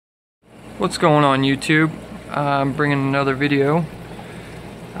What's going on YouTube? I'm bringing another video.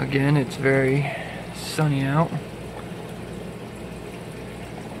 Again, it's very sunny out.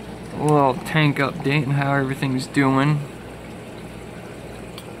 A little tank update and how everything's doing.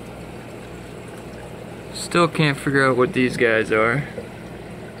 Still can't figure out what these guys are.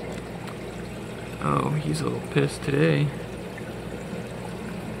 Oh, he's a little pissed today.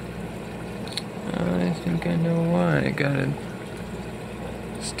 I think I know why. I got a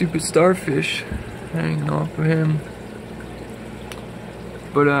stupid starfish hanging off of him.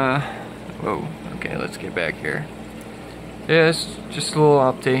 But whoa, okay, let's get back here. Yeah, it's just a little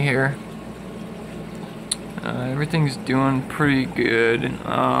update here. Everything's doing pretty good.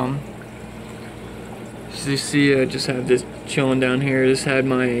 As you see, I just have this chilling down here. This had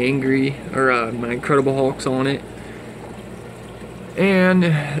my my Incredible Hulks on it. And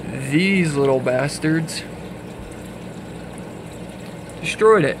these little bastards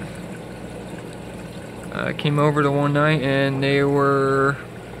destroyed it. I came over to one night and they were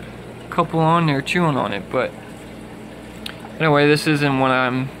a couple on there chewing on it, but anyway, this isn't what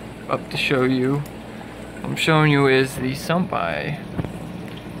I'm up to show you. What I'm showing you is the sump I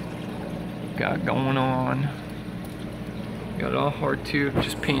got going on. Got it all hard tube,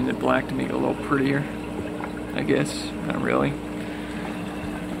 just painted it black to make it a little prettier, I guess, not really.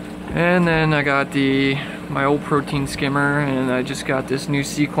 And then I got my old protein skimmer, and I just got this new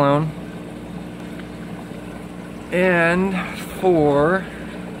C-clone. And for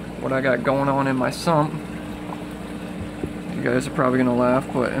what I got going on in my sump, you guys are probably gonna laugh,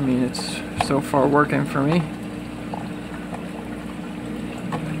 but I mean, it's so far working for me.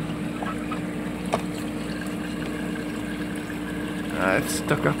 I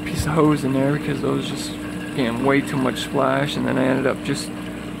stuck a piece of hose in there because I was just getting way too much splash, and then I ended up just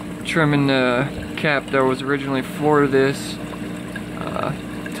trimming the cap that was originally for this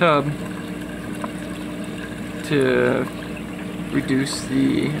tub to reduce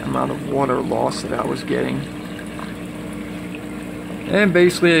the amount of water loss that I was getting. And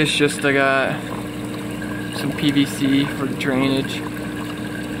basically it's just I got some PVC for the drainage,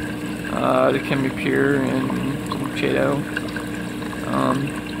 the Chemi Pure and some Cheeto.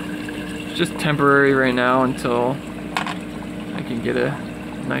 It's just temporary right now until I can get a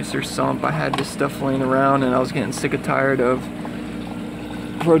nicer sump. I had this stuff laying around and I was getting sick and tired of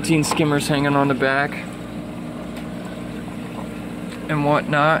protein skimmers hanging on the back and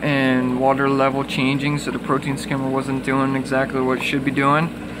whatnot, and water level changing, so the protein skimmer wasn't doing exactly what it should be doing.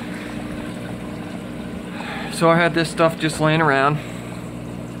 So I had this stuff just laying around,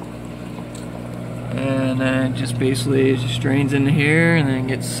 and then it just basically just drains into here and then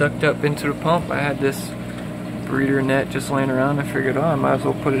gets sucked up into the pump. I had this breeder net just laying around. I figured, oh, I might as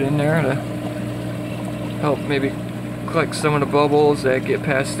well put it in there to help maybe collect some of the bubbles that get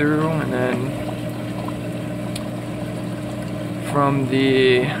passed through. And then from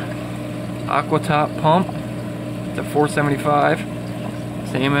the Aquatop pump, the 475,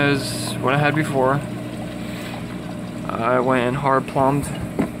 same as what I had before, I went and hard plumbed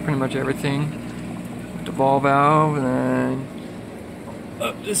pretty much everything with the ball valve, and then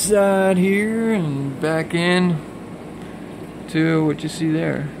up the side here and back in to what you see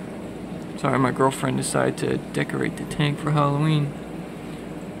there. Sorry, my girlfriend decided to decorate the tank for Halloween.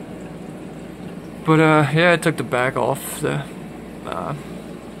 But yeah, I took the back off, the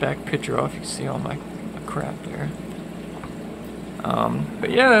back picture off. You can see all my crap there.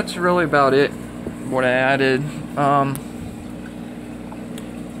 But yeah, that's really about it, what I added.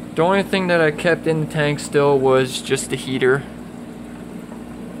 The only thing that I kept in the tank still was just the heater.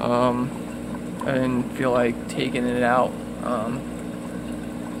 I didn't feel like taking it out.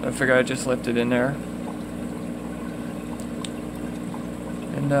 I figured I'd just left it in there.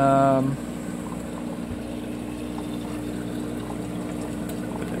 And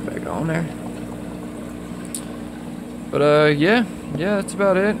put that back on there. But yeah, that's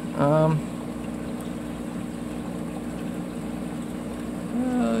about it.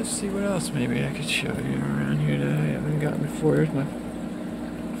 Let's see what else maybe I could show you around here that I haven't gotten before. Here's my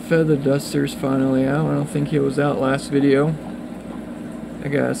feather duster's finally out. I don't think he was out last video. That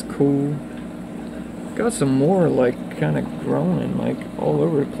guy's cool. Got some more like kind of growing like all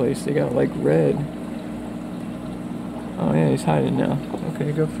over the place. They got like red. Oh yeah, he's hiding now.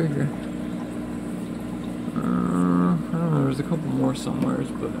 Okay, go figure. I don't know, there's a couple more somewhere,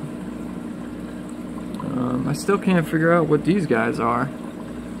 but I still can't figure out what these guys are.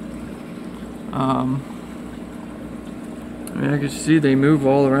 I mean, I can see they move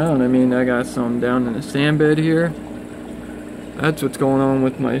all around. I mean, I got some down in the sand bed here. That's what's going on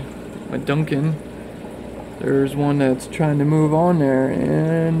with my Duncan. There's one that's trying to move on there,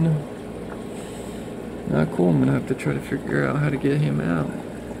 and cool. I'm gonna have to try to figure out how to get him out.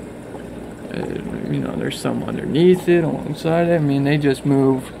 You know, there's some underneath it, alongside it. I mean, they just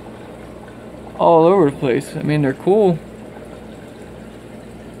move all over the place. I mean, they're cool,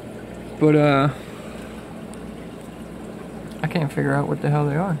 but I can't figure out what the hell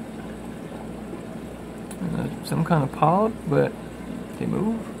they are. Some kind of polyp, but they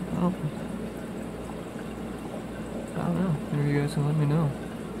move. I don't know. Maybe you guys can let me know.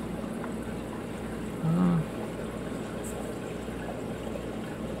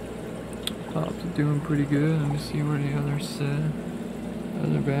 Pops are doing pretty good. Let me see where the others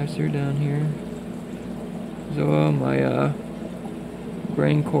other bass are down here. So my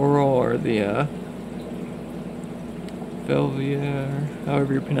grain coral, or the Velvia,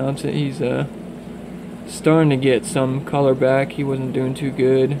 however you pronounce it, he's starting to get some color back. He wasn't doing too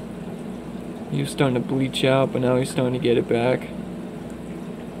good. He was starting to bleach out, but now he's starting to get it back.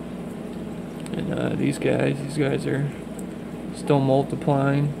 And these guys are still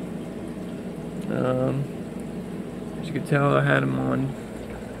multiplying. As you can tell, I had them on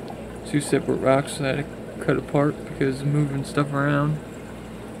 2 separate rocks that I had to cut apart because of moving stuff around.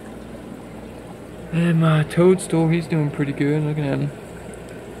 And my toadstool, he's doing pretty good. Look at him.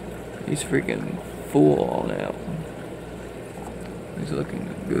 He's freaking full all now. He's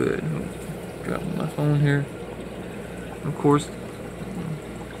looking good. I'm dropping my phone here. Of course,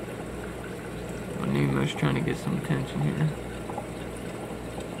 my Nemo's trying to get some attention here.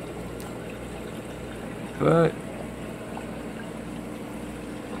 But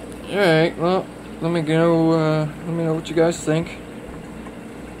alright, well, let me know what you guys think.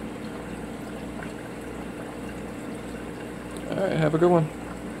 Alright, have a good one.